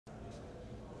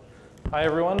Hi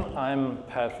everyone, I'm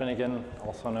Pat Finnegan,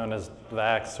 also known as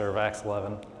Vax or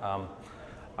Vax11.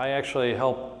 I actually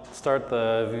helped start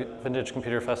the Vintage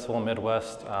Computer Festival in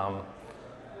Midwest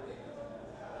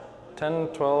 10,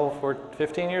 12, or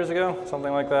 15 years ago,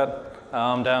 something like that,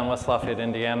 down in West Lafayette,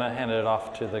 Indiana. Handed it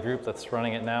off to the group that's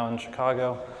running it now in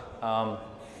Chicago.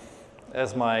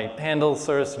 As my handle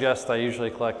sort of suggests, I usually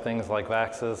collect things like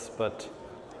Vaxes, but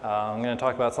I'm going to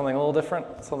talk about something a little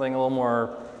different, something a little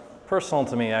more personal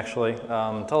to me, actually,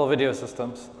 TeleVideo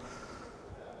systems.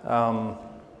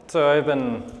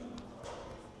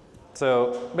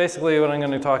 So basically what I'm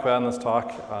going to talk about in this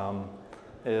talk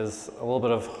is a little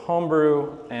bit of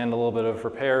homebrew and a little bit of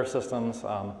repair systems.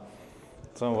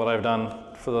 So what I've done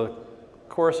for the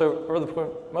course,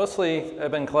 mostly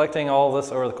I've been collecting all of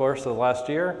this over the course of the last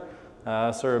year.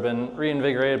 Sort of been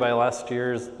reinvigorated by last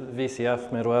year's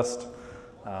VCF Midwest.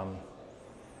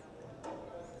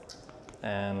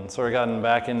 And sort of gotten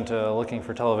back into looking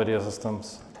for televideo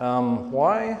systems.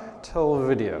 Why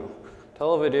televideo?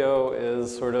 Televideo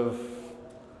is sort of,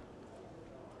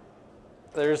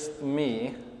 there's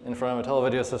me in front of a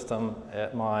televideo system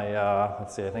at my,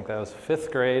 let's see, I think that was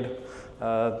 5th grade,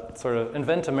 sort of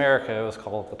Invent America it was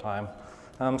called at the time.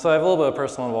 So I have a little bit of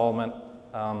personal involvement.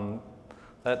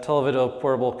 That televideo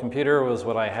portable computer was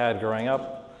what I had growing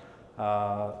up.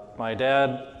 My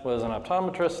dad was an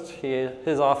optometrist.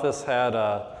 His office had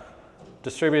a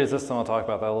distributed system. I'll talk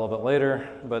about that a little bit later.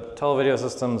 But televideo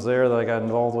systems there that I got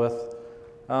involved with.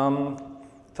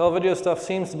 Televideo stuff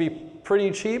seems to be pretty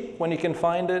cheap when you can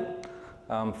find it.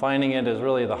 Finding it is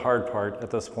really the hard part at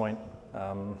this point.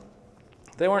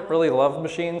 They weren't really loved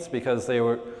machines because they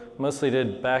mostly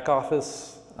did back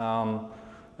office.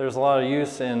 There's a lot of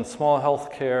use in small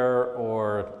healthcare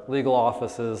or legal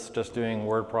offices just doing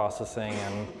word processing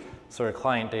and sort of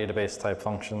client database type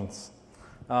functions.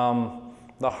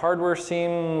 The hardware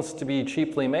seems to be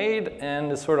cheaply made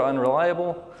and is sort of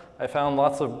unreliable. I found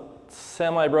lots of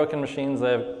semi-broken machines,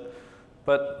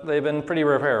 but they've been pretty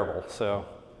repairable. So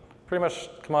pretty much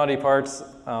commodity parts.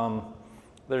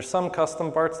 There's some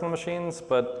custom parts in the machines,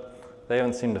 but they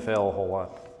haven't seemed to fail a whole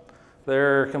lot.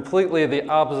 They're completely the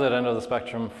opposite end of the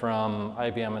spectrum from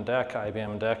IBM and DEC.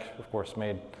 IBM and DEC, of course,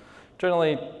 made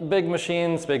generally big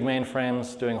machines, big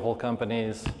mainframes, doing whole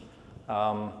companies.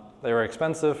 They were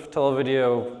expensive.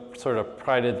 TeleVideo sort of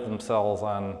prided themselves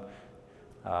on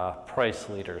price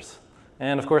leaders.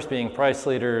 And of course, being price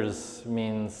leaders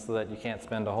means that you can't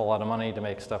spend a whole lot of money to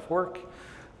make stuff work.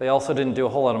 They also didn't do a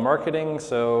whole lot of marketing,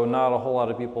 so not a whole lot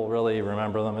of people really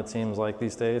remember them, it seems like,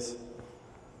 these days.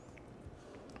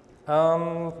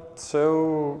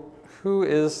 So who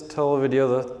is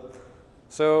TeleVideo?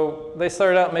 So they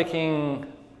started out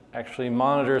making actually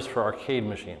monitors for arcade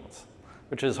machines,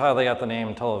 which is how they got the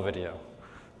name TeleVideo.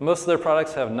 Most of their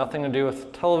products have nothing to do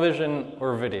with television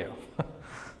or video.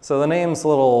 So the name's a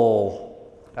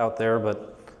little out there,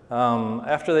 but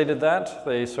after they did that,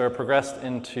 they sort of progressed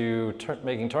into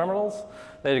making terminals.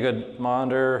 They had a good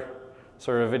monitor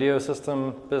sort of video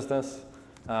system business.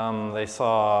 They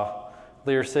saw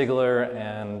Lear Sigler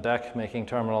and DEC making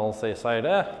terminals. They decided,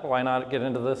 why not get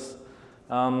into this?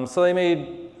 So they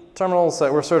made terminals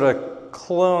that were sort of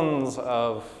clones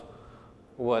of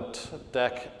what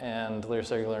DEC and Lear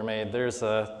Sigler made. There's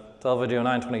a TeleVideo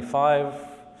 925.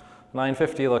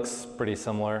 950 looks pretty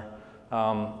similar.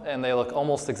 And they look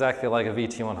almost exactly like a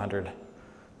VT100.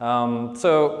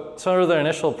 So some of their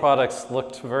initial products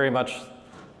looked very much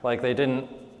like they didn't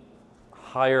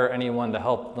hire anyone to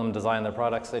help them design their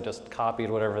products. They just copied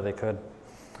whatever they could.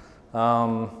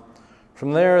 From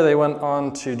there, they went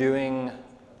on to doing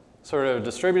sort of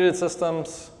distributed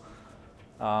systems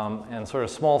and sort of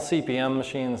small CPM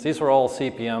machines. These were all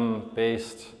CPM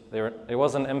based. It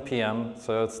wasn't MPM,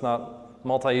 so it's not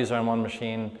multi-user on one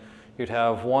machine. You'd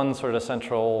have one sort of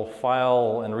central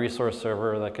file and resource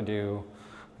server that could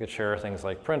share things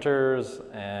like printers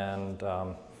and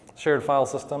shared file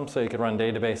system, so you could run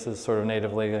databases sort of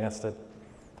natively against it.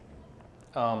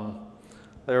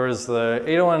 There was the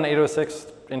 801 and 806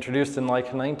 introduced in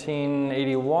like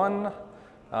 1981.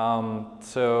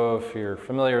 So if you're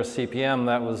familiar with CPM,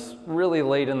 that was really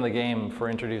late in the game for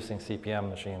introducing CPM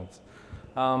machines.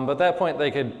 But at that point, they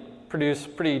could produce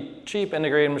pretty cheap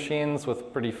integrated machines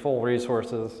with pretty full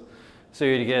resources. So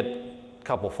you'd get a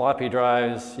couple floppy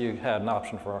drives, you had an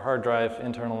option for a hard drive,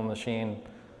 internal machine,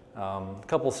 a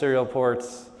couple serial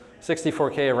ports,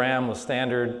 64K RAM was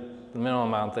standard, the minimum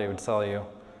amount they would sell you.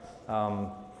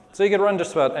 So you could run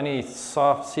just about any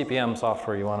CPM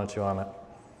software you wanted to on it.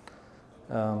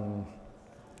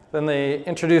 Then they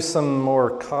introduced some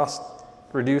more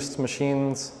cost-reduced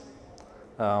machines.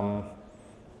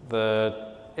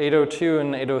 The 802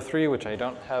 and 803, which I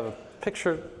don't have a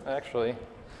picture actually.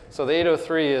 So the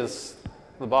 803 is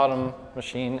the bottom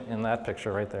machine in that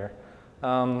picture right there.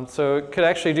 So it could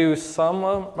actually do some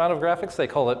amount of graphics. They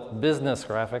call it business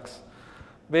graphics.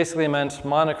 Basically meant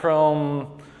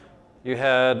monochrome. You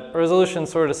had resolution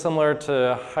sort of similar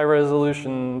to high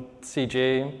resolution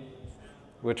CJ,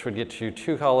 which would get you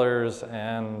 2 colors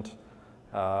and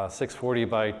 640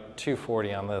 by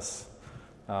 240 on this.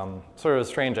 Sort of a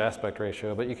strange aspect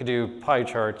ratio, but you could do pie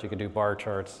charts, you could do bar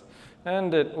charts,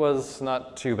 and it was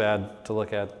not too bad to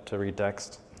look at to read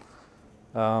text.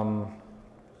 After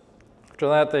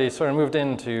that, they sort of moved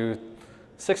into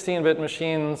 16-bit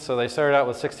machines, so they started out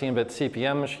with 16-bit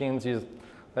CPM machines.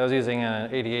 I was using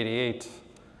an 8088,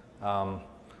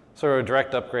 sort of a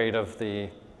direct upgrade of the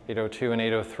 802 and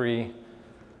 803,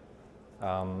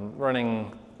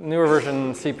 running newer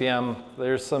version CPM.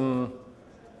 There's some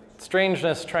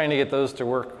strangeness trying to get those to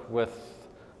work with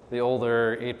the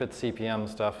older 8-bit CPM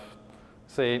stuff.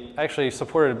 So they actually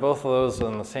supported both of those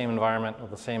in the same environment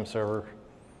with the same server.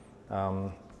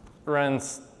 So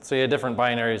you had different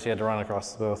binaries you had to run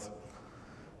across both.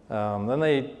 Then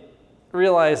they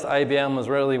realized IBM was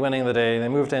really winning the day. They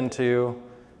moved into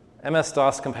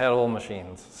MS-DOS compatible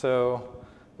machines. So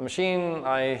the machine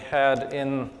I had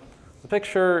in the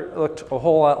picture looked a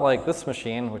whole lot like this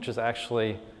machine, which is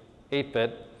actually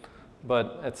 8-bit.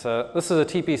 But this is a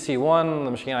TPC-1.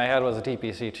 The machine I had was a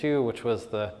TPC-2, which was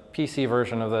the PC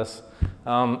version of this.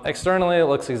 Externally, it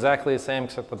looks exactly the same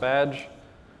except the badge.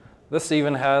 This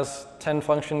even has 10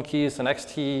 function keys, an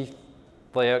XT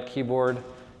layout keyboard.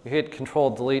 You hit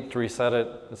Control-Delete to reset it.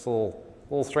 It's a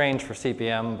little strange for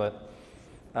CPM, but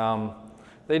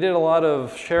they did a lot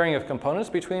of sharing of components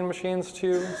between machines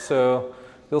too. So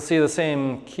you'll see the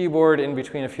same keyboard in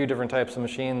between a few different types of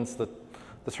machines. The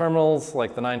terminals,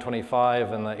 like the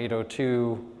 925 and the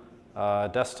 802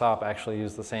 desktop, actually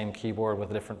use the same keyboard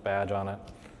with a different badge on it.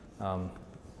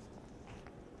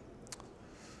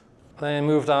 They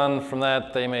moved on from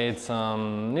that. They made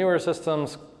some newer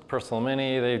systems, Personal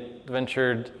Mini. They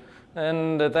ventured,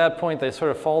 and at that point, they sort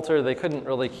of faltered. They couldn't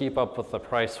really keep up with the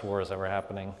price wars that were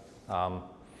happening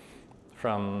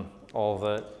from all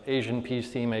the Asian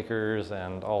PC makers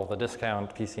and all the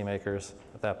discount PC makers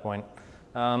at that point.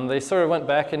 They sort of went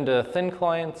back into thin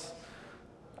clients.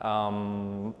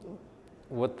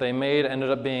 What they made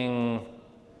ended up being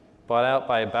bought out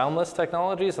by Boundless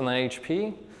Technologies and then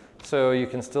HP. So you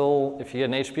can still, if you get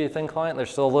an HP thin client, there's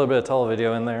still a little bit of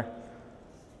televideo in there.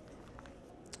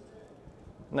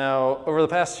 Now, over the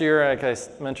past year, like I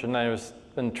mentioned, I've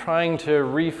been trying to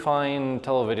refine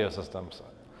televideo systems.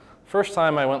 First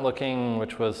time I went looking,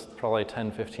 which was probably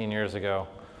 10, 15 years ago,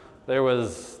 there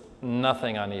was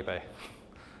nothing on eBay.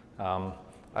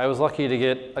 I was lucky to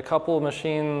get a couple of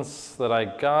machines that I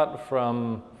got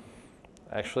from,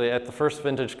 actually at the first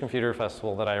Vintage Computer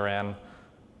Festival that I ran.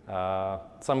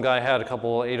 Some guy had a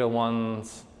couple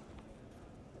 801s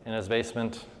in his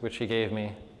basement, which he gave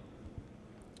me.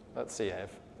 Let's see, I have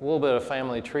a little bit of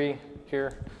family tree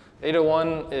here.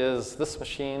 801 is this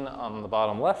machine on the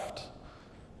bottom left.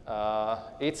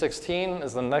 816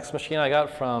 is the next machine I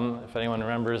got from, if anyone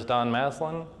remembers, Don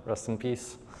Maslin, rest in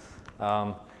peace.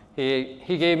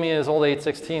 He gave me his old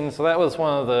 816, so that was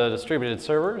one of the distributed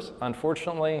servers.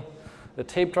 Unfortunately, the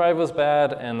tape drive was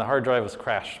bad and the hard drive was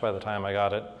crashed by the time I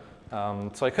got it.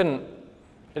 So I didn't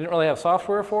really have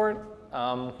software for it.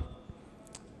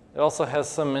 It also has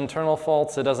some internal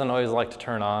faults. It doesn't always like to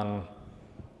turn on.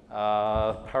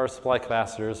 Power supply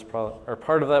capacitors are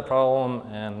part of that problem,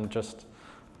 and just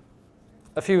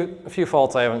a few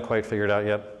faults I haven't quite figured out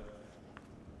yet.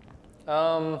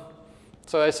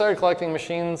 So I started collecting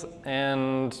machines,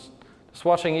 and just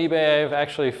watching eBay, I've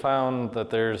actually found that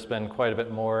there's been quite a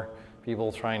bit more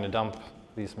people trying to dump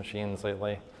these machines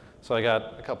lately. So I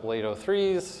got a couple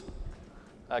 803s.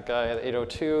 That guy at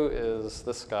 802 is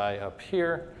this guy up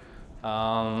here.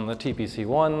 The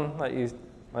TPC-1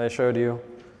 that I showed you.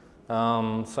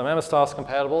 Some MS-DOS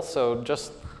compatible, so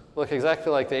just look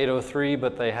exactly like the 803,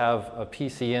 but they have a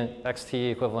PC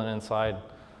XT equivalent inside.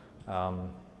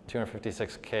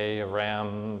 256K of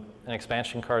RAM, an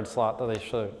expansion card slot that they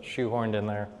shoehorned in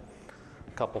there,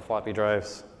 a couple floppy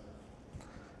drives.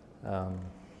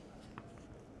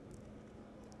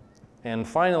 And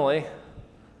finally,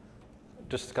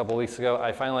 just a couple weeks ago,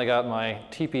 I finally got my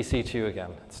TPC-2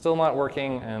 again. It's still not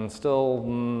working and still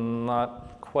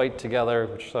not quite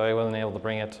together, so I wasn't able to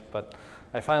bring it, but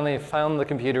I finally found the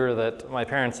computer that my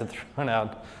parents had thrown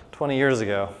out 20 years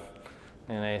ago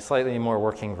in a slightly more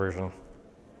working version.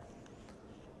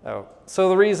 Oh, so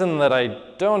the reason that I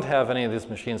don't have any of these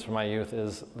machines from my youth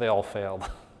is they all failed.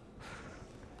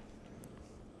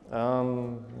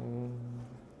 So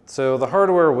the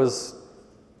hardware was,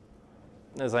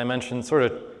 as I mentioned, sort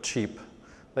of cheap.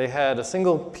 They had a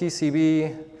single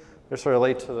PCB. They're sort of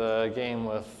late to the game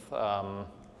with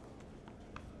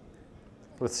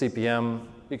CPM.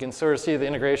 You can sort of see the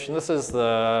integration. This is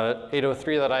the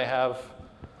 803 that I have.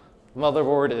 The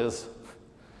motherboard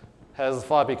has a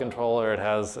floppy controller, it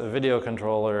has a video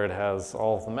controller, it has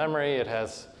all of the memory, it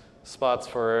has spots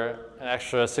for an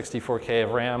extra 64K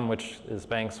of RAM, which is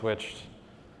bank switched,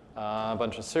 a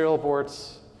bunch of serial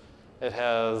ports. It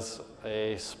has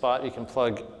a spot you can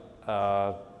plug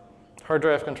a hard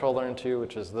drive controller into,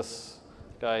 which is this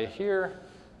guy here,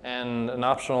 and an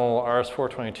optional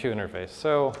RS-422 interface.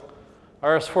 So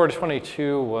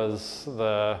RS-422 was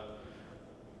the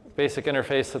basic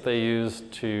interface that they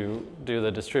used to do the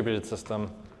distributed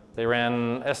system. They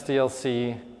ran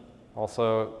SDLC,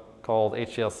 also called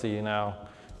HDLC now,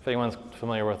 if anyone's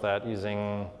familiar with that,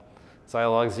 using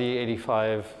Zilog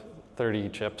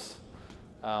Z8530 chips.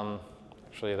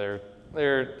 Actually, they're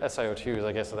SiO2s,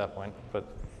 I guess, at that point. But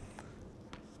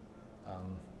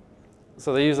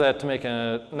so they used that to make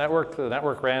a network. The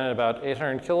network ran at about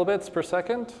 800 kilobits per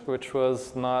second, which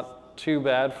was not too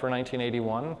bad for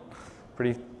 1981.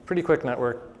 Pretty quick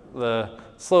network. The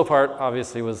slow part,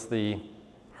 obviously, was the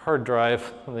hard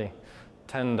drive, the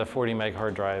 10 to 40 meg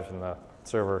hard drive in the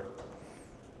server.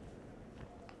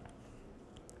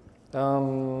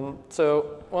 So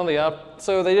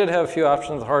they did have a few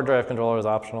options. The hard drive controller was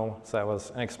optional, so that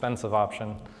was an expensive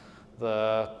option.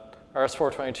 The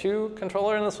RS-422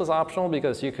 controller in this was optional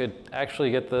because you could actually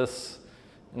get this,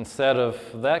 instead of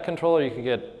that controller, you could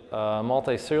get a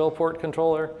multi-serial port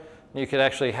controller. You could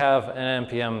actually have an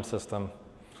NPM system,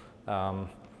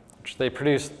 which they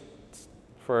produced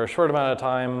for a short amount of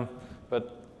time,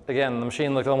 but again, the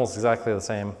machine looked almost exactly the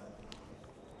same.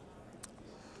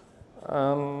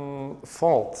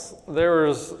 Faults.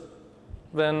 There's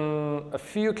been a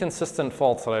few consistent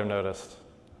faults that I've noticed.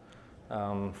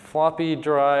 Floppy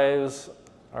drives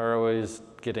are always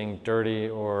getting dirty,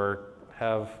 or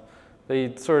they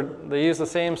use the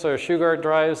same sort of Shugart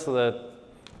drives that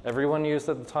everyone used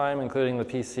at the time, including the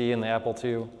PC and the Apple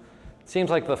II. It seems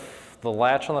like the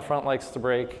latch on the front likes to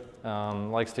break,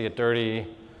 likes to get dirty.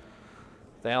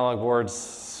 The analog boards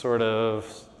sort of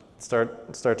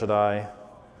start to die.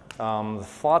 The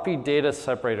floppy data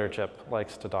separator chip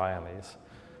likes to die on these.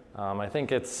 I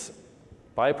think it's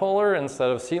bipolar instead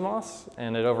of CMOS,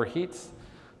 and it overheats.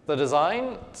 The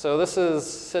design, so this is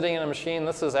sitting in a machine.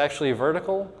 This is actually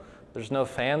vertical. There's no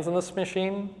fans in this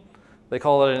machine. They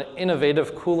call it an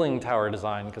innovative cooling tower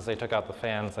design because they took out the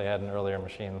fans they had in earlier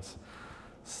machines,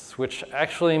 which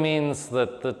actually means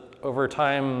that over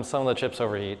time, some of the chips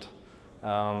overheat.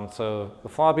 So the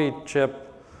floppy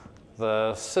chip,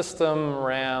 the system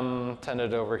RAM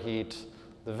tended to overheat,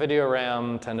 the video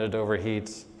RAM tended to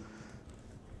overheat.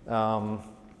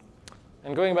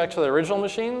 And going back to the original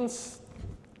machines,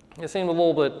 they seemed a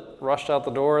little bit rushed out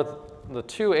the door. The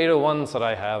two 801s that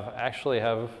I have actually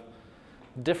have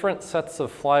different sets of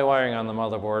fly wiring on the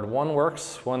motherboard. One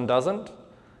works, one doesn't.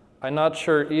 I'm not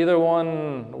sure either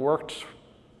one worked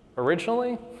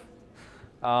originally.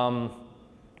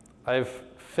 I've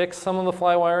fixed some of the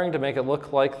fly wiring to make it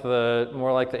look like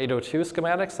more like the 802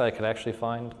 schematics that I could actually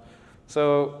find.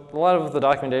 So a lot of the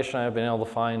documentation I've been able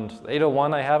to find. The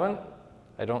 801 I haven't.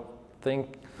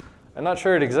 I'm not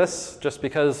sure it exists, just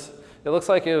because it looks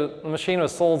like the machine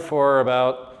was sold for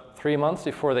about 3 months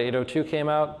before the 802 came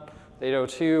out. The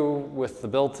 802 with the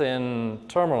built-in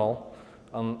terminal.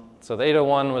 So the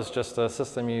 801 was just a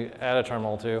system you add a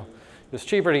terminal to. It was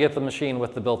cheaper to get the machine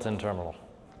with the built-in terminal.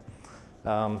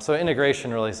 So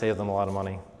integration really saved them a lot of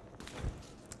money.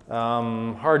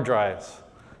 Hard drives.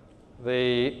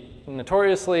 They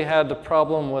notoriously had a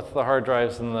problem with the hard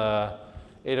drives in the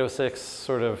 806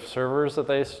 sort of servers that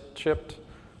they shipped.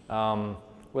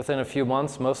 Within a few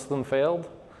months, most of them failed.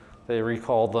 They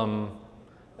recalled them.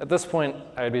 At this point,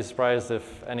 I'd be surprised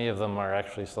if any of them are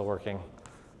actually still working.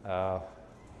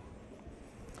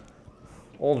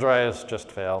 Old drives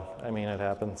just fail. I mean, it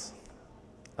happens.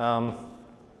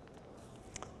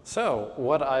 So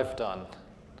what I've done.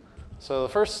 So the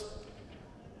first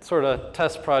sort of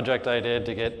test project I did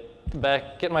to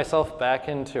get myself back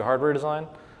into hardware design,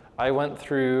 I went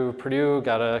through Purdue,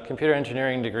 got a computer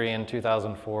engineering degree in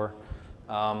 2004.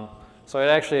 So I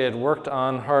actually had worked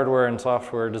on hardware and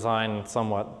software design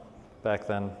somewhat back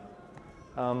then.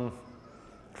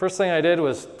 First thing I did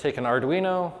was take an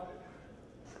Arduino,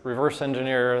 reverse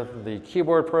engineer the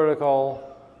keyboard protocol.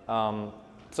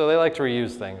 So they like to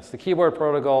reuse things. The keyboard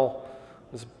protocol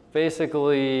is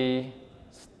basically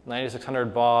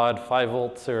 9600 baud,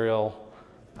 5-volt serial,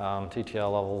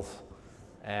 TTL levels,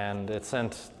 and it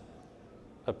sent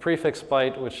a prefix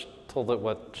byte which told it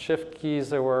what shift keys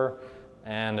there were,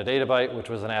 and a data byte which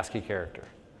was an ASCII character.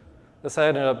 This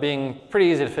ended up being pretty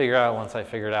easy to figure out once I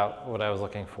figured out what I was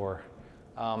looking for.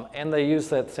 And they used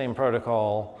that same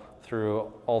protocol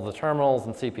through all the terminals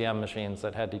and CPM machines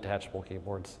that had detachable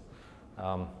keyboards.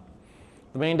 The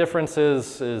main difference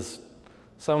is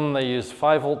some they used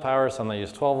 5-volt power, some they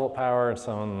used 12-volt power,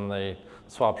 some they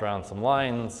swapped around some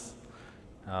lines.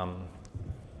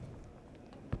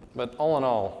 But all in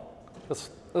all,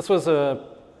 this was a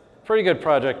pretty good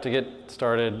project to get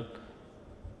started.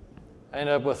 I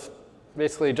ended up with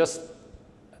basically just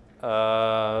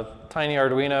a tiny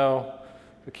Arduino,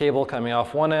 a cable coming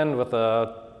off one end with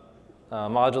a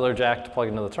modular jack to plug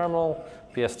into the terminal,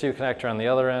 PS2 connector on the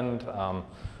other end.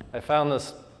 I found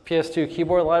this PS2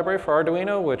 keyboard library for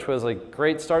Arduino, which was a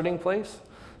great starting place,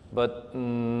 but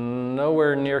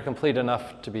nowhere near complete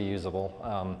enough to be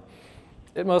usable.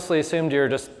 It mostly assumed you're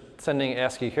just sending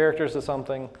ASCII characters to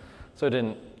something, so it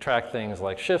didn't track things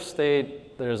like shift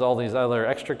state. There's all these other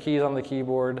extra keys on the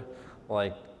keyboard,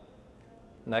 like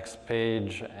next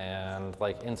page and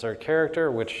like insert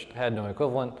character, which had no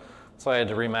equivalent. So I had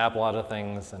to remap a lot of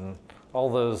things, and all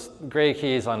those gray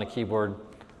keys on the keyboard,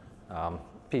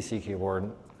 PC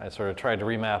keyboard, I sort of tried to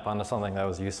remap onto something that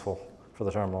was useful for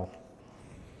the terminal.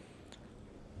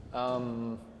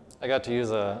 I got to use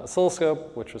an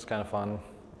oscilloscope, which was kind of fun.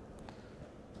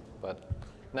 But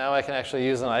now I can actually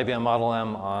use an IBM Model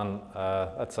M on,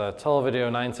 that's a TeleVideo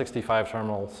 965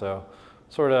 terminal, so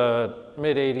sort of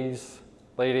mid-80s,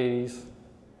 late 80s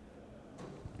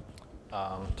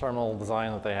terminal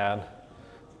design that they had.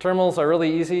 Terminals are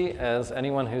really easy, as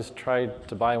anyone who's tried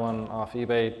to buy one off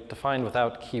eBay to find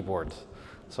without keyboards.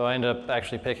 So I ended up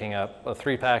actually picking up a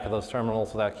 3-pack of those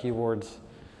terminals without keyboards.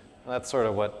 And that's sort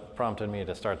of what prompted me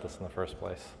to start this in the first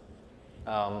place.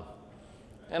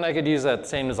 And I could use that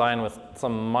same design with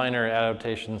some minor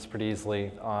adaptations pretty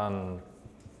easily on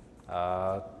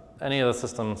any of the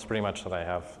systems pretty much that I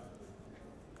have.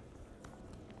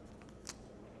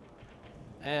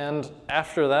 And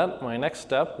after that, my next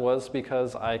step was,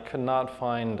 because I could not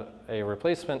find a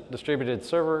replacement distributed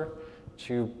server,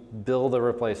 to build a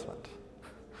replacement.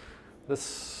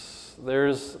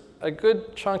 There's a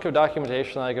good chunk of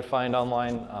documentation that I could find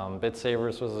online.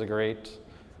 BitSavers was a great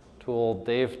tool.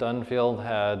 Dave Dunfield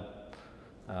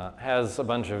has a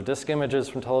bunch of disk images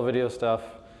from TeleVideo stuff,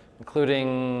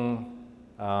 including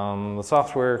the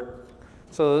software.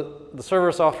 So the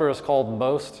server software is called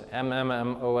MOST,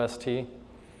 M-M-M-O-S-T,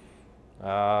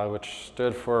 which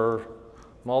stood for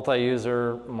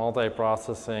multi-user,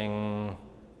 multi-processing,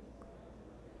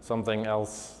 something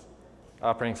else,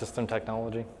 operating system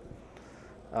technology.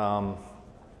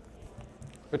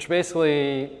 Which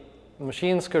basically,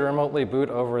 machines could remotely boot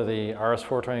over the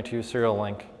RS-422 serial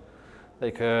link. They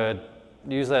could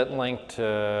use that link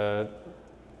to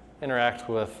interact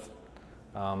with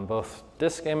both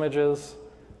disk images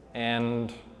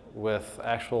and with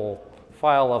actual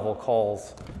file level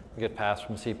calls that get passed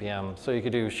from CPM. So you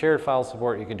could do shared file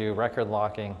support, you could do record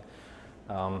locking,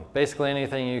 basically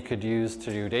anything you could use to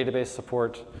do database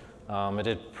support. It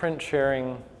did print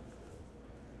sharing,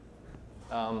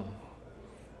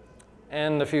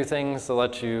 and a few things to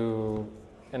let you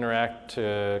interact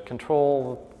to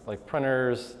control, like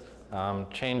printers,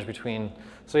 change between.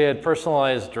 So you had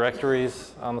personalized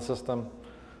directories on the system.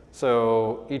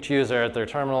 So each user at their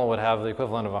terminal would have the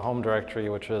equivalent of a home directory,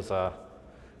 which was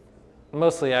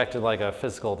mostly acted like a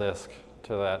physical disk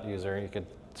to that user. You could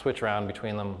switch around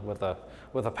between them with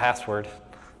a password.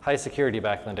 High security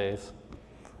back in the days.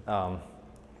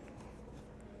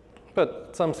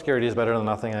 But some security is better than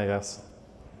nothing, I guess.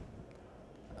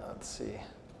 Let's see.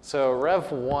 So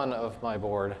Rev 1 of my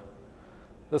board.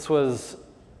 This was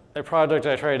a project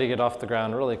I tried to get off the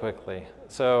ground really quickly.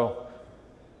 So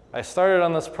I started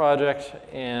on this project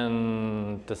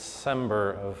in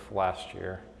December of last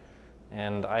year.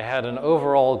 And I had an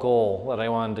overall goal that I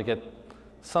wanted to get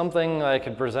something that I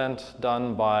could present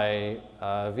done by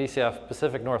VCF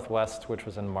Pacific Northwest, which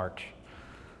was in March.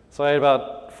 So I had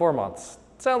about 4 months.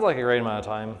 Sounds like a great amount of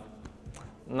time.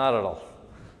 Not at all.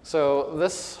 So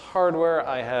this hardware,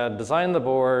 I had designed the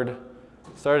board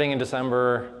starting in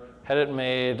December, had it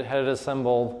made, had it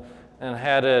assembled, and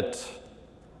had it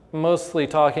mostly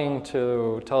talking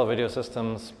to TeleVideo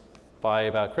systems by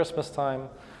about Christmas time,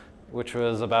 which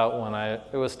was about when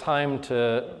it was time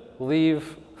to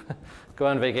leave, go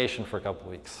on vacation for a couple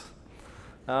weeks.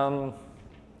 I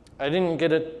didn't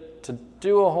get it to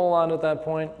do a whole lot at that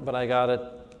point, but I got it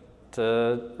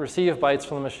to receive bytes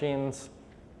from the machines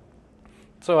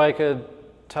so I could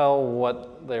tell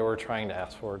what what they were trying to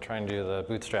ask for, trying to do the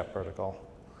bootstrap protocol.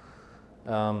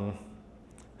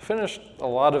 Finished a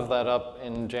lot of that up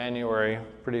in January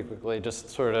pretty quickly, just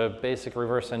sort of basic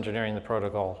reverse engineering the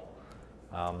protocol.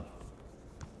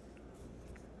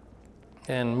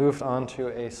 And moved on to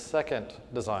a second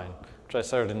design, which I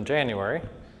started in January.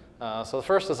 So the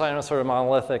first design was sort of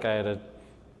monolithic. I had a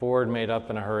board made up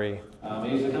in a hurry. I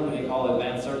used a company called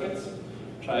Advanced Circuits,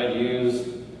 which I had used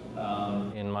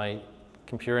in my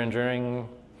computer engineering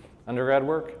undergrad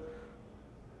work.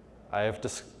 I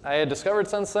had discovered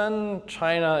since then,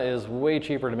 China is way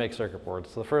cheaper to make circuit boards.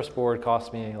 So the first board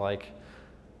cost me like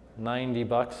 $90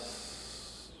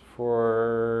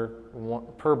 per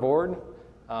board.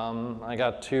 I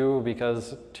got two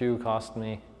because two cost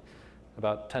me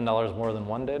about $10 more than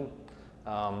one did.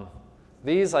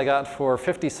 These I got for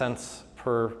 50 cents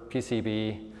per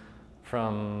PCB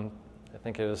from, I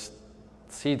think it was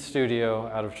Seed Studio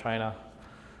out of China.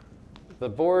 The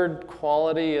board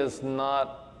quality is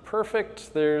not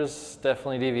perfect. There's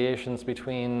definitely deviations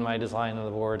between my design of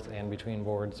the boards and between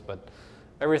boards, but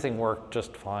everything worked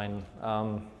just fine.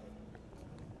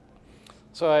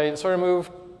 So I sort of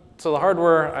moved, so the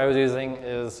hardware I was using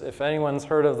is, if anyone's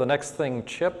heard of the Next Thing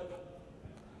chip,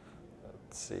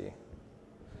 let's see.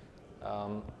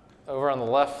 Over on the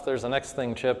left, there's a Next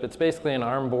Thing chip. It's basically an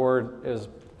ARM board. It was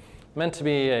meant to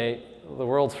be the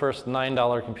world's first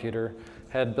 $9 computer.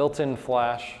 Had built-in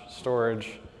flash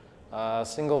storage,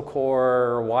 single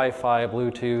core, Wi-Fi,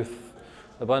 Bluetooth,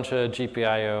 a bunch of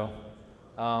GPIO.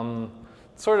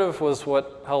 Sort of was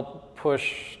what helped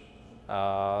push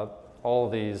all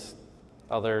of these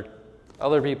other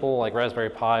people like Raspberry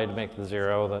Pi to make the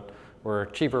Zero that were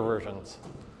cheaper versions.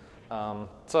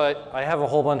 So I have a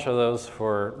whole bunch of those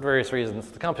for various reasons.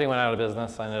 The company went out of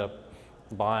business. I ended up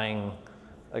buying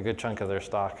a good chunk of their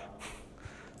stock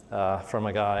from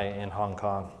a guy in Hong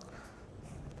Kong.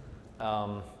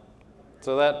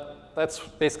 So that's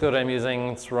basically what I'm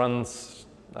using. It runs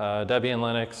Debian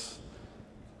Linux,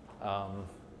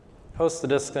 hosts the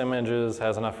disk images,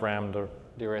 has enough RAM to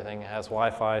do everything. It has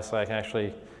Wi-Fi, so I can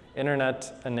actually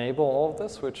internet enable all of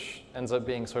this, which ends up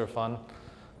being sort of fun.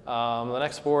 The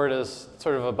next board is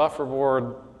sort of a buffer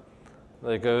board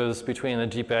that goes between the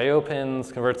GPIO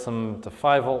pins, converts them to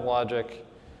 5-volt logic,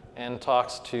 and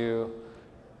talks to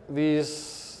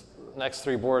these next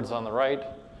three boards on the right,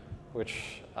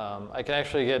 which I can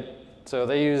actually get. So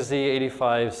they use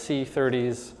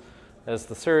Z85C30s as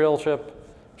the serial chip,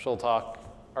 which will talk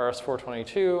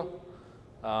RS-422,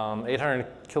 800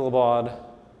 kilobaud,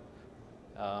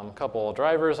 a couple of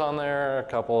drivers on there,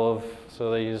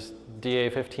 so they use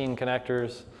DA15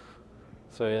 connectors,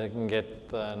 so you can get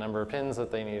the number of pins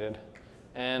that they needed.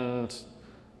 And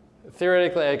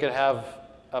theoretically, I could have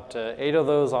up to 8 of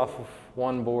those off of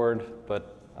one board,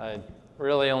 but I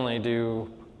really only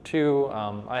do 2.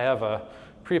 I have a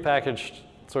prepackaged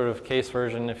sort of case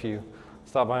version. If you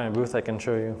stop by my booth, I can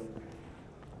show you.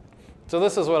 So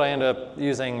this is what I end up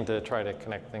using to try to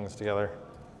connect things together.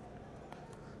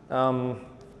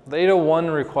 The 801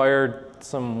 required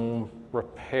some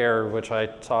repair, which I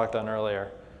talked on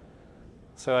earlier.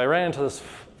 So I ran into this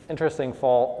interesting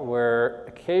fault where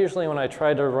occasionally when I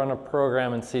tried to run a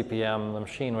program in CP/M, the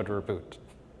machine would reboot.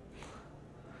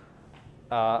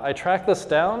 I tracked this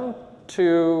down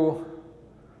to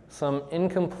some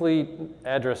incomplete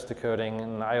address decoding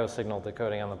and IO signal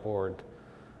decoding on the board.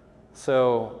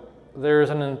 So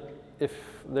if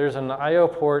there's an IO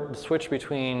port switch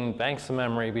between banks of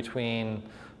memory between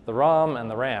the ROM and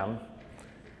the RAM,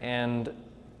 and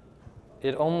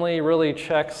it only really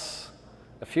checks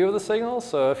a few of the signals.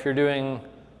 So if you're doing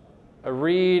a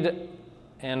read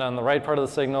and on the right part of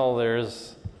the signal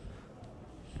there's,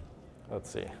 let's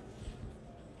see,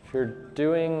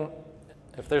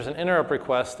 if there's an interrupt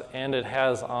request and it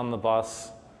has on the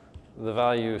bus the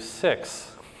value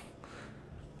 6,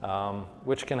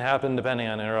 which can happen depending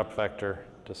on interrupt vector,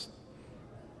 just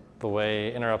the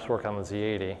way interrupts work on the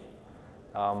Z80,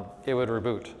 it would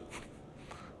reboot.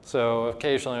 So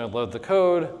occasionally it would load the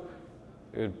code,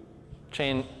 it would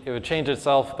change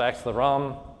itself back to the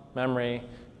ROM memory,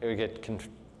 it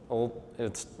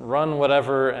would run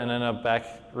whatever and end up back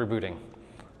rebooting.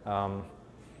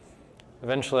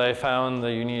 Eventually I found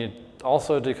that you need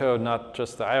also decode not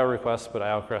just the IO request, but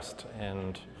IO request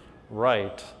and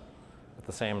write at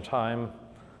the same time,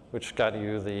 which got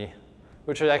you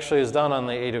which actually is done on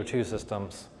the 802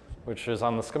 systems, which is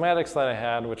on the schematics that I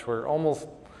had, which were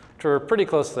pretty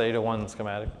close to the 801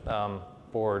 schematic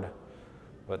board.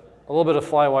 But a little bit of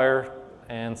flywire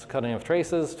and some cutting of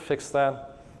traces to fix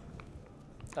that.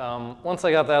 Once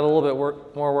I got that a little bit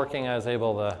more working, I was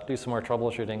able to do some more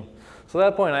troubleshooting. So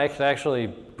at that point, I could actually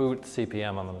boot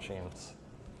CPM on the machines.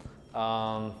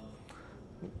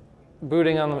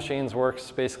 Booting on the machines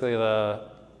works basically the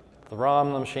ROM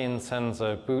of the machine sends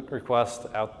a boot request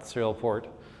out the serial port.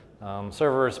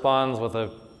 Server responds with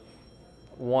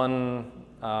one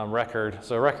record.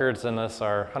 So records in this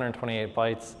are 128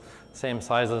 bytes, same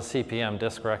size as CPM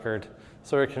disk record,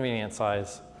 sort of convenient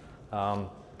size.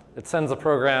 It sends a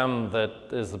program that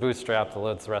is the bootstrap that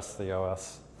loads the rest of the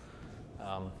OS,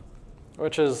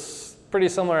 which is pretty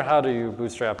similar how do you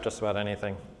bootstrap just about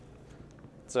anything.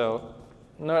 So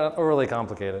not overly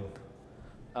complicated.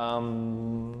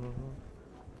 Let's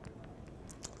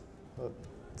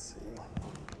see.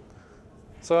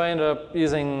 So I ended up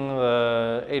using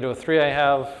the 803 I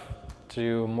have to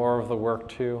do more of the work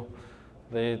too.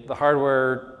 The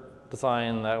hardware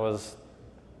design that was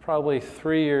probably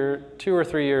 2 or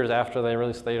 3 years after they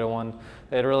released the 801,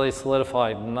 they had really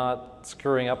solidified not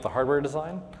screwing up the hardware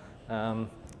design,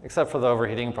 except for the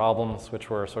overheating problems, which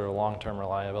were sort of long-term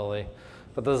reliability.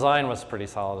 But the design was pretty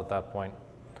solid at that point.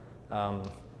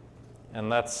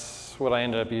 And that's what I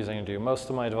ended up using to do most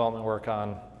of my development work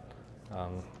on.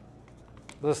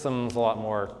 The system's a lot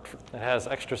more, it has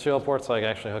extra serial ports, so I can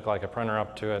actually hook like a printer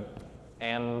up to it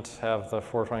and have the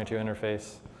 422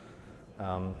 interface.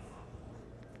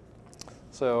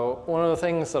 So one of the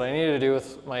things that I needed to do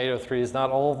with my 803 is not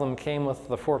all of them came with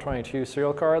the 422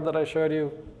 serial card that I showed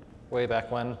you way back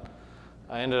when.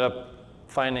 I ended up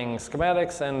finding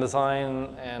schematics and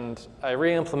design, and I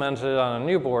re-implemented it on a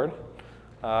new board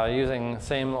using the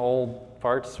same old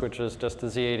parts, which is just a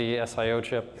Z80 SIO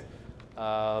chip,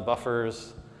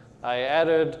 buffers. I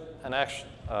added an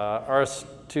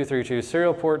RS-232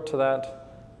 serial port to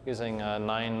that using a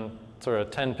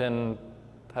 10-pin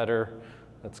header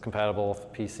that's compatible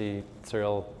with PC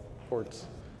serial ports,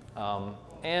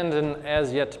 and an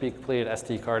as yet to be completed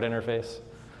SD card interface.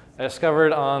 I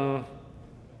discovered on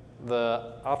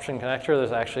the option connector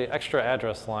there's actually extra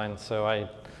address lines, so I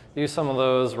used some of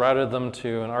those, routed them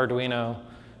to an Arduino,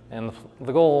 and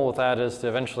the goal with that is to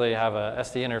eventually have a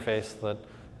SD interface that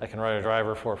I can write a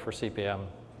driver for CPM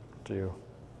to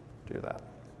do that.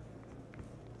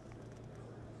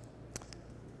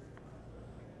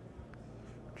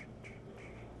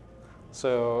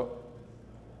 So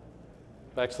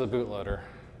back to the bootloader.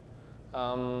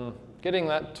 Getting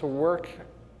that to work,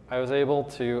 I was able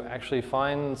to actually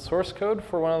find source code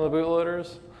for one of the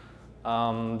bootloaders.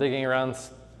 Digging around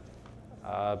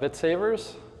bit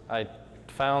savers, I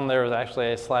found there was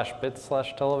actually a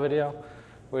 /bit/TeleVideo,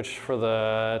 which for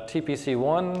the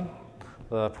TPC-1,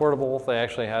 the portable, they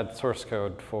actually had source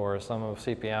code for some of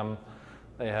CPM.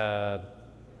 They had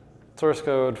source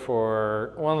code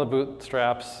for one of the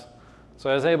bootstraps. So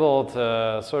I was able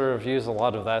to sort of use a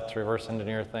lot of that to reverse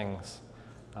engineer things.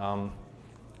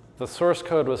 The source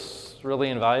code was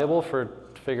really invaluable for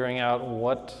figuring out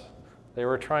what they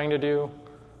were trying to do.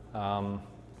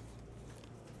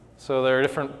 So there are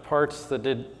different parts that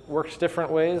worked different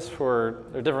ways for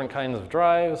their different kinds of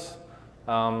drives.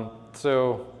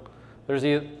 So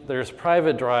there's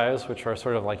private drives, which are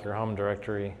sort of like your home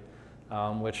directory,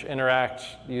 which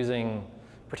interact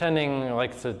pretending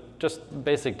like it's just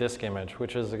basic disk image,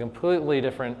 which is a completely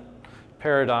different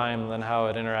paradigm than how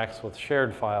it interacts with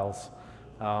shared files,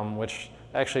 which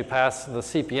actually pass the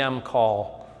CPM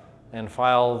call and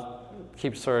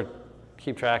keep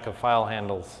track of file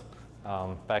handles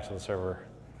back to the server.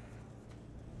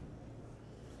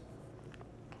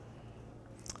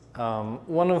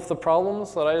 One of the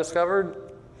problems that I discovered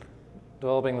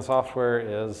developing the software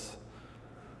is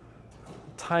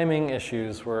timing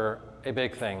issues were a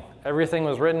big thing. Everything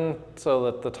was written so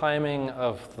that the timing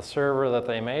of the server that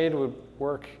they made would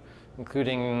work,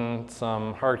 including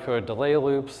some hard-code delay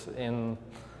loops in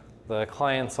the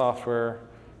client software.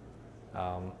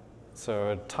 So it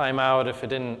would time out if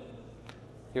it didn't.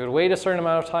 It would wait a certain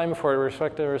amount of time before it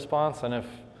respected a response, and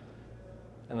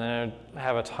then it would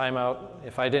have a timeout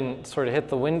if I didn't sort of hit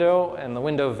the window, and the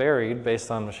window varied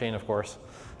based on machine, of course.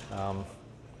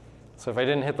 So if I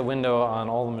didn't hit the window on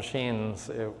all the machines,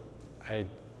 I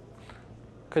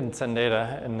couldn't send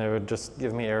data, and it would just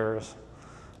give me errors.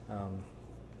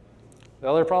 The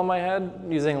other problem I had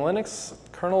using Linux,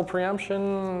 kernel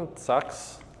preemption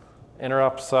sucks.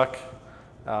 Interrupts suck.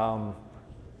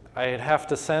 I'd have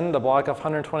to send a block of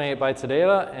 128 bytes of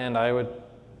data, and I would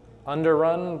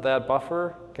underrun that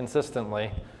buffer consistently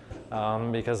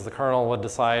because the kernel would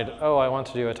decide, oh, I want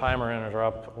to do a timer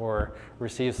interrupt or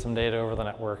receive some data over the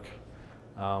network.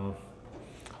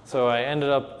 So I ended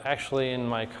up actually in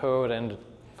my code, and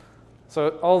so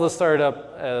all this started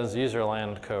up as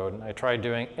userland code. I tried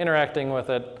interacting with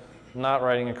it, not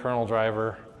writing a kernel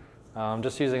driver,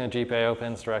 just using the GPIO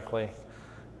pins directly.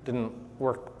 Didn't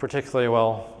work particularly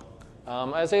well.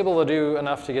 I was able to do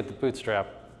enough to get the bootstrap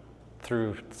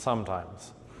through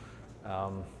sometimes.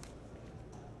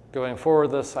 Going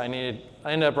forward this, I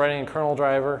ended up writing a kernel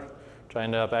driver, which I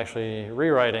ended up actually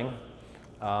rewriting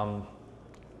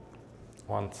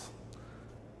once.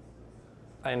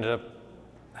 I ended up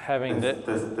having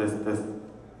to...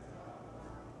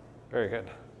 Very good.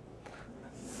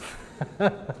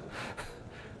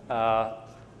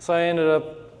 So I ended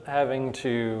up having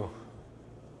to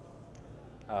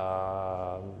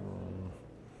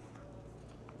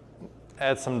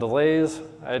add some delays.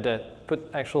 I had to put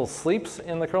actual sleeps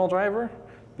in the kernel driver.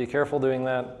 Be careful doing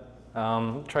that.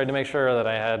 Tried to make sure that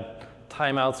I had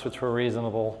timeouts which were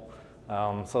reasonable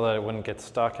so that it wouldn't get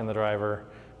stuck in the driver.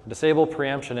 Disable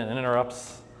preemption and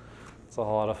interrupts. It's a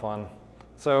whole lot of fun.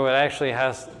 So it actually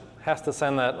has to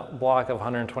send that block of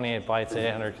 128 bytes to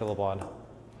 800 kilobaud.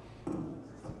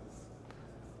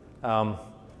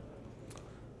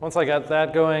 Once I got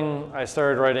that going, I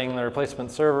started writing the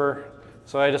replacement server.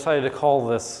 So I decided to call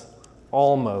this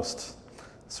almost,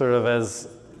 sort of as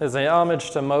an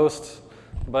homage to most,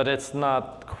 but it's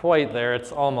not quite there,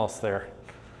 it's almost there.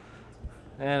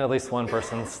 And at least one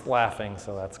person's laughing,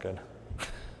 so that's good.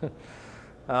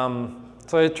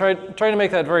 So I tried to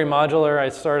make that very modular. I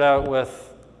start out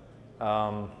with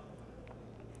so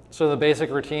the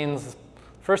basic routines.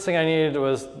 First thing I needed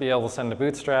was be able to send a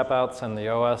bootstrap out, send the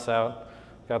OS out,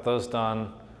 got those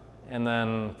done. And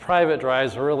then private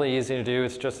drives were really easy to do.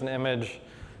 It's just an image.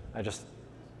 I just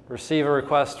receive a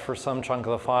request for some chunk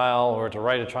of the file or to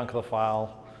write a chunk of the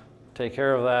file, take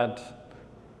care of that.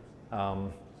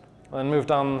 Then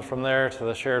moved on from there to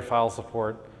the shared file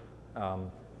support.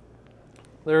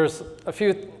 There's a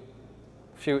few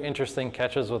interesting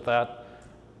catches with that.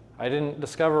 I didn't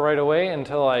discover right away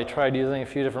until I tried using a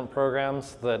few different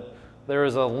programs that there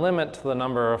was a limit to the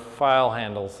number of file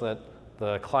handles that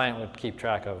the client would keep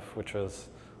track of, which was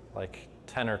like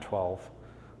 10 or 12.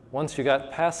 Once you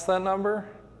got past that number,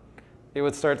 it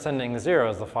would start sending 0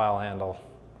 as the file handle,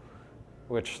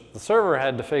 which the server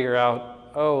had to figure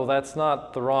out, oh, that's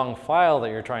not the wrong file that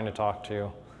you're trying to talk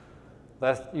to.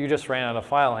 You just ran out of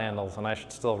file handles, and I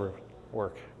should still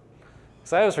work.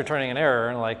 So I was returning an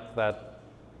error, like that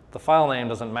the file name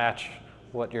doesn't match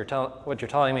what you're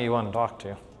telling me you want to talk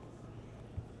to.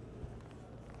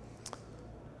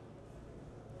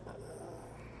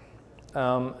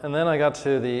 And then I got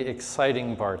to the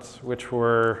exciting parts, which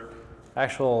were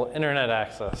actual internet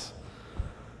access.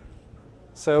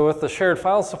 So with the shared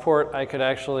file support, I could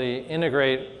actually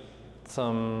integrate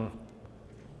some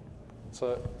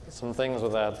things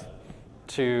with that.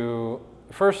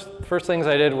 First things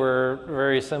I did were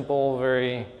very simple,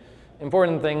 very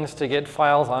important things to get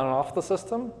files on and off the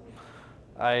system.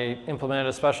 I implemented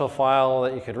a special file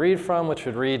that you could read from, which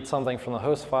would read something from the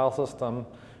host file system.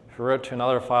 If you wrote to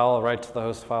another file, it'll write to the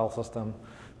host file system.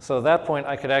 So at that point,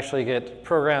 I could actually get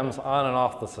programs on and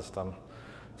off the system.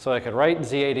 So I could write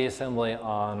Z80 assembly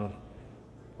on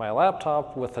my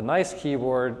laptop with a nice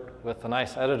keyboard, with a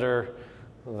nice editor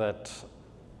that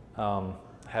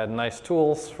had nice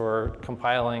tools for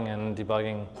compiling and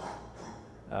debugging,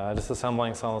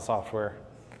 disassembling some of the software.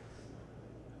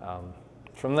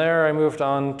 From there, I moved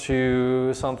on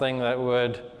to something that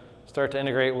would start to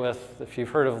integrate with, if you've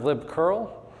heard of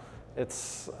libcurl,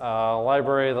 it's a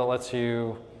library that lets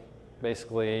you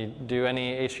basically do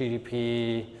any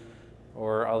HTTP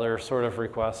or other sort of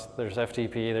request. There's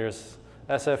FTP, there's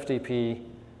SFTP.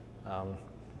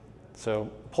 So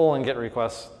pull and get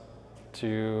requests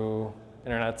to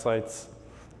internet sites.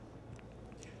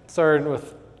 Started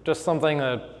with just something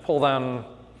that pull down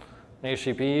an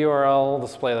HTTP URL,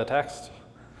 display the text.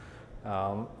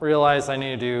 Realized I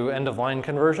need to do end-of-line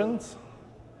conversions,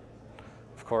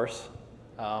 of course.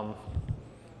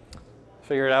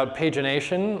 Figured out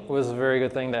pagination was a very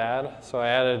good thing to add. So I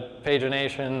added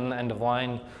pagination,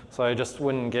 end-of-line, so I just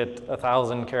wouldn't get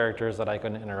 1,000 characters that I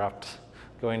couldn't interrupt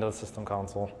going to the system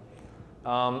console.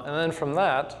 And then from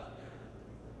that,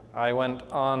 I went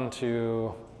on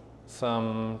to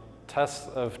some tests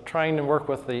of trying to work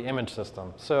with the image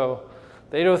system. So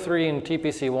the 803 and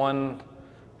TPC1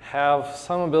 have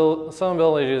some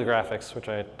ability to do the graphics, which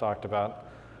I talked about,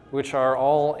 which are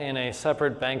all in a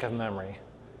separate bank of memory.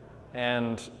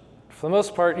 And for the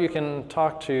most part, you can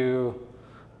talk to,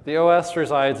 the OS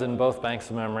resides in both banks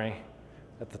of memory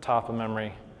at the top of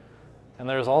memory. And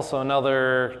there's also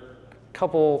another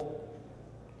couple,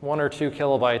 1 or 2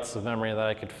 kilobytes of memory that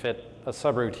I could fit a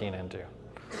subroutine into.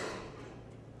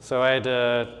 So I had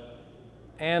to,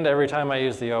 and every time I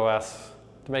used the OS,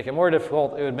 to make it more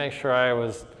difficult, it would make sure I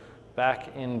was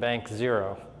back in bank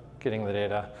 0 getting the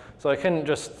data. So I couldn't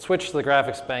just switch to the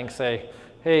graphics bank, say,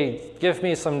 hey, give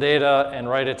me some data and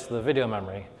write it to the video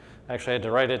memory. Actually, I had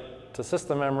to write it to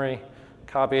system memory,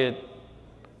 copy it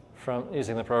from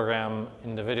using the program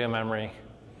into video memory.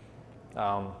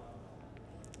 The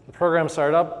program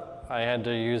started up. I had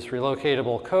to use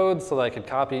relocatable code so that I could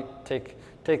take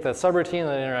that subroutine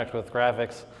that interacted with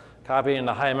graphics, copy it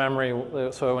into high memory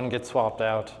so it wouldn't get swapped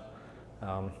out.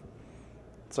 The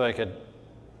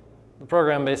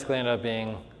program basically ended up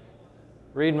being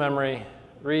read memory,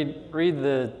 read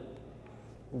the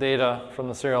data from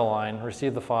the serial line,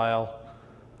 receive the file,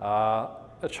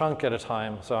 a chunk at a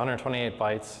time, so 128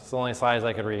 bytes. It's the only size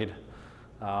I could read.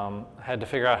 I had to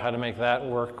figure out how to make that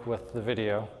work with the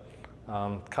video.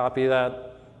 Copy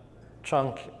that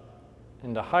chunk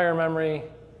into higher memory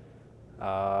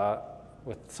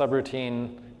with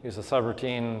subroutine, use a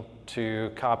subroutine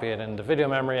to copy it into video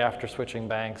memory after switching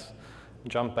banks,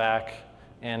 jump back,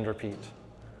 and repeat.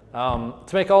 To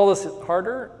make all this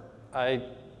harder, I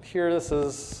hear this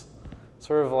is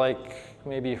sort of like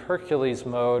maybe Hercules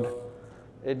mode.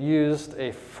 It used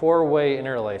a 4-way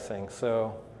interlacing.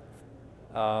 So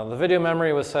the video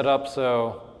memory was set up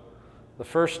so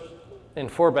in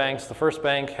 4 banks, the first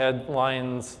bank had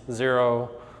lines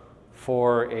 0,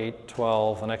 4, 8,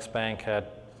 12. The next bank had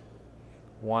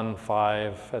 1,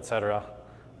 5, etc.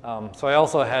 So I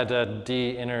also had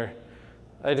to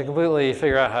I had to completely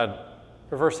figure out how to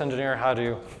reverse engineer how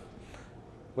to,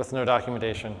 with no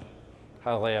documentation,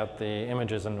 how to lay out the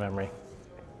images in memory.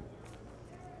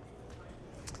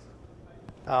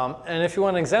 And if you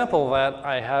want an example of that,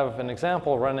 I have an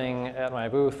example running at my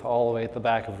booth all the way at the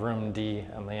back of room D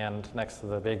on the end next to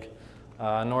the big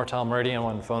Nortel Meridian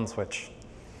 1 phone switch.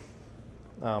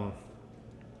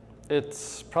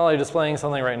 It's probably displaying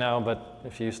something right now, but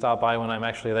if you stop by when I'm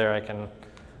actually there, I can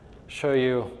show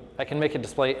you. I can make it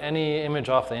display any image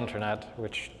off the internet,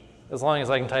 which, as long as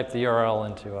I can type the URL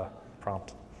into a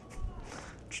prompt,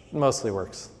 which mostly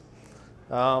works.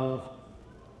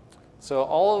 So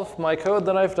all of my code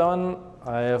that I've done,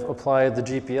 I have applied the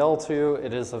GPL to.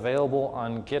 It is available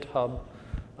on GitHub.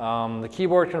 The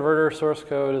keyboard converter source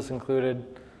code is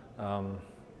included. The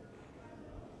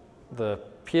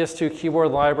PS2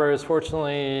 keyboard library is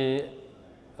fortunately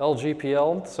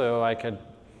LGPL'd, so I can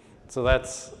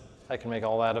make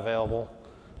all that available.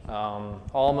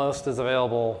 Almost is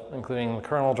available, including the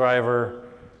kernel driver.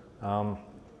 I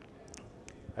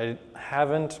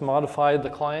haven't modified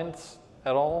the clients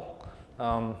at all.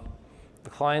 The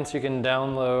clients you can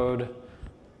download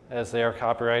as they are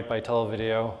copyrighted by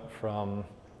TeleVideo from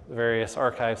various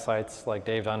archive sites like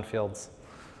Dave Dunfield's.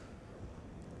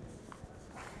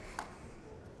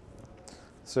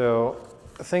 So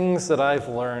things that I've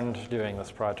learned doing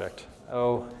this project.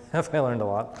 Oh, have I learned a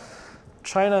lot.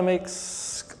 China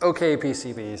makes okay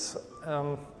PCBs.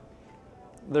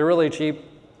 They're really cheap.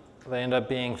 They end up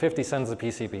being 50 cents a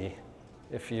PCB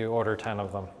if you order 10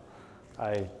 of them.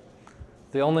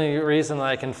 The only reason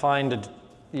I can find to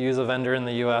use a vendor in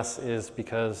the US is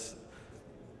because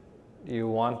you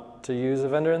want to use a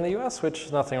vendor in the US, which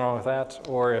is nothing wrong with that,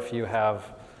 or if you have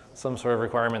some sort of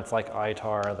requirements like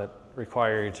ITAR that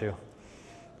require you to.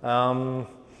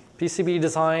 PCB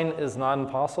design is not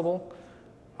impossible.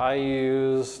 I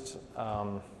used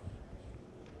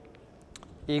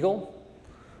Eagle,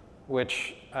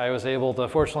 which I was able to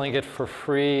fortunately get for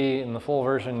free in the full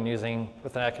version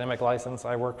with an academic license.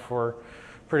 I work for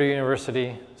Purdue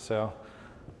University, so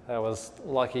that was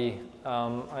lucky.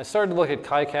 I started to look at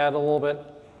KiCad a little bit.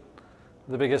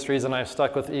 The biggest reason I've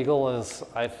stuck with Eagle is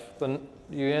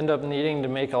you end up needing to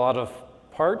make a lot of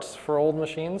parts for old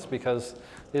machines because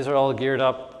these are all geared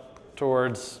up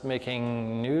towards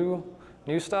making new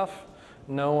stuff.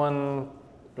 No one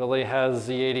really has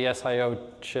Z80 SIO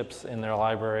chips in their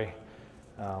library.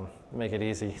 Make it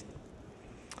easy.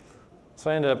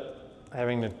 So I ended up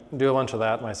having to do a bunch of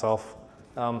that myself.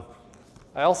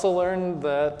 I also learned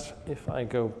that if I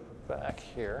go back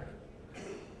here,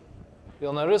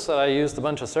 you'll notice that I used a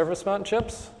bunch of surface mount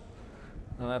chips.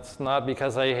 And that's not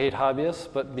because I hate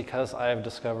hobbyists, but because I've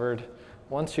discovered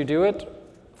once you do it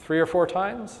 3 or 4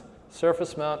 times,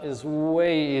 surface mount is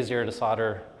way easier to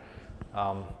solder,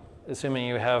 assuming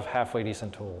you have halfway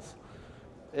decent tools.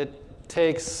 It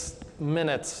takes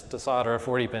minutes to solder a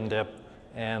 40-pin dip,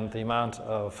 and the amount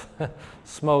of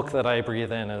smoke that I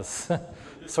breathe in is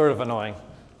sort of annoying.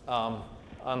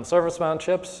 On surface mount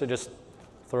chips, you just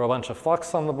throw a bunch of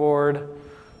flux on the board,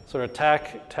 sort of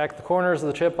tack the corners of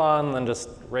the chip on, then just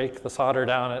rake the solder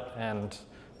down it, and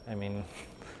I mean,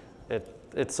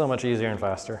 it's so much easier and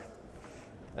faster.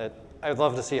 I'd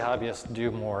love to see hobbyists do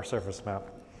more surface mount.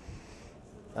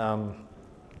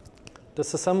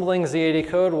 Disassembling Z80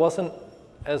 code wasn't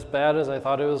as bad as I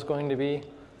thought it was going to be.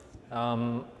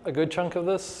 A good chunk of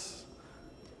this,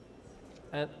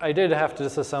 and I did have to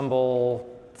disassemble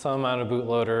some amount of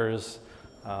bootloaders,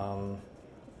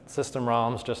 system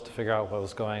ROMs just to figure out what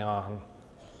was going on.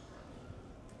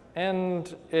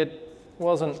 And it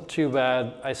wasn't too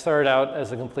bad. I started out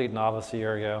as a complete novice a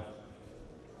year ago.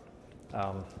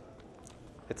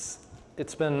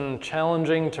 It's been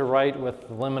challenging to write with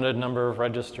a limited number of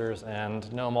registers and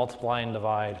no multiply and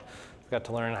divide. I've got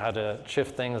to learn how to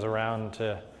shift things around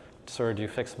to sort of do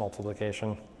fixed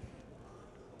multiplication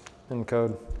in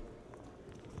code.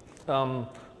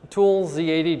 Tools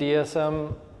Z80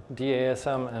 DSM,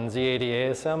 DASM, and Z80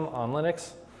 ASM on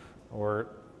Linux, or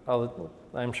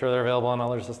I'm sure they're available on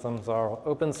other systems, are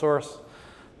open source.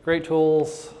 Great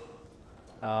tools.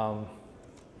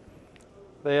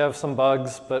 They have some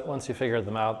bugs, but once you figure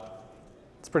them out,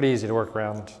 it's pretty easy to work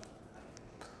around.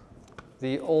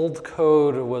 The old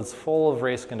code was full of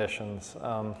race conditions.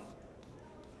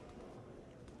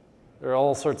 There are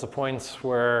all sorts of points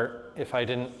where if I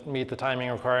didn't meet the timing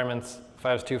requirements, if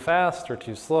I was too fast or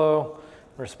too slow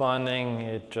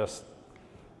responding,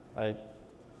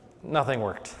 nothing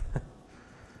worked.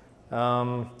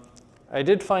 I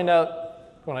did find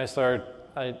out when I started,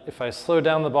 if I slowed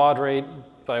down the baud rate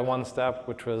by one step,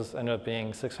 which ended up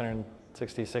being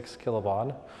 666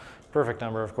 kilobaud, perfect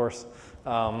number, of course,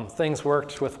 things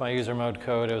worked with my user mode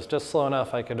code. It was just slow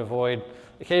enough I could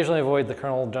occasionally avoid the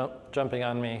kernel jumping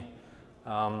on me.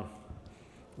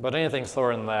 But anything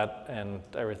slower than that and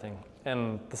everything.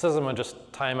 And the system would just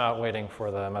time out waiting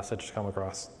for the message to come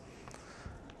across.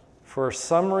 For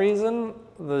some reason,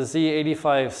 the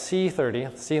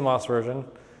Z85C30, the CMOS version,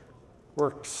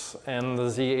 works, and the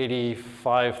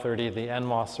Z8530, the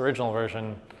NMOS original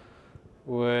version,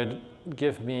 would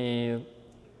give me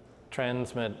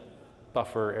transmit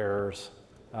buffer errors.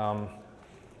 I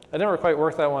never quite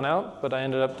worked that one out, but I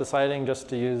ended up deciding just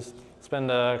to spend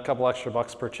a couple extra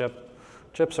bucks per chip.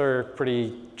 Chips are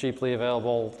pretty cheaply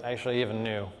available, actually even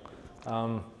new.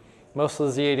 Most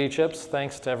of the Z80 chips,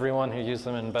 thanks to everyone who used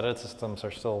them in embedded systems,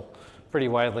 are still pretty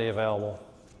widely available.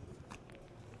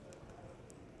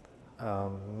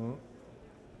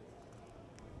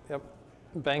 Yep,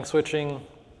 bank switching.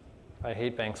 I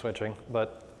hate bank switching,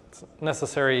 but it's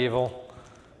necessary evil.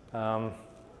 I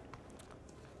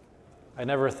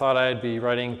never thought I'd be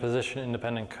writing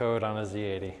position-independent code on a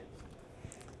Z80,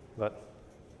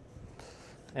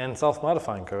 and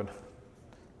self-modifying code.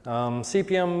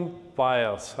 CPM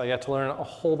BIOS. I got to learn a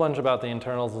whole bunch about the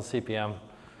internals of CPM.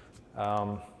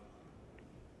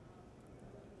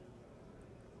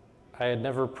 I had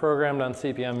never programmed on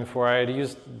CPM before. I had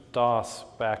used DOS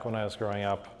back when I was growing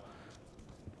up.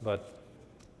 But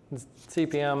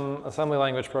CPM, assembly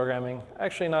language programming,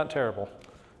 actually not terrible.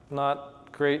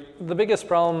 Not great. The biggest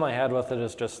problem I had with it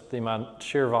is just the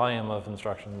sheer volume of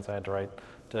instructions I had to write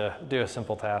to do a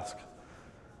simple task.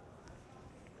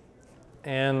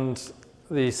 And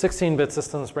the 16-bit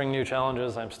systems bring new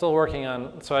challenges. I'm still working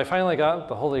on, so I finally got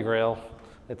the holy grail,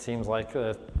 it seems like,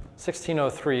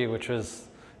 1603, which is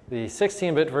the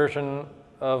 16-bit version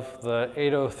of the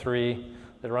 803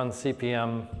 that runs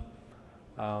CPM.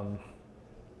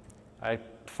 I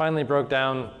finally broke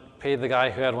down, paid the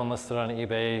guy who had one listed on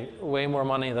eBay way more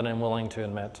money than I'm willing to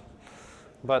admit.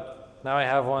 But now I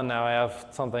have one, now I have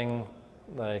something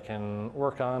that I can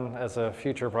work on as a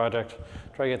future project,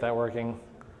 try to get that working.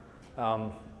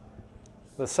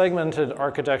 The segmented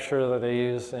architecture that they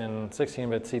use in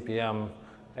 16-bit CPM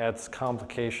adds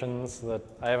complications that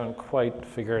I haven't quite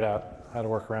figured out how to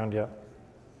work around yet.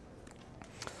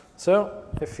 So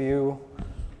if you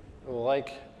would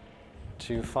like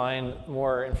to find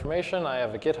more information, I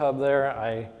have a GitHub there.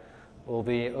 I will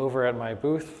be over at my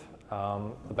booth,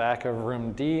 the back of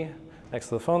room D, next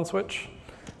to the phone switch.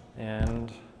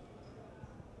 And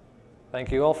thank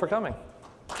you all for coming.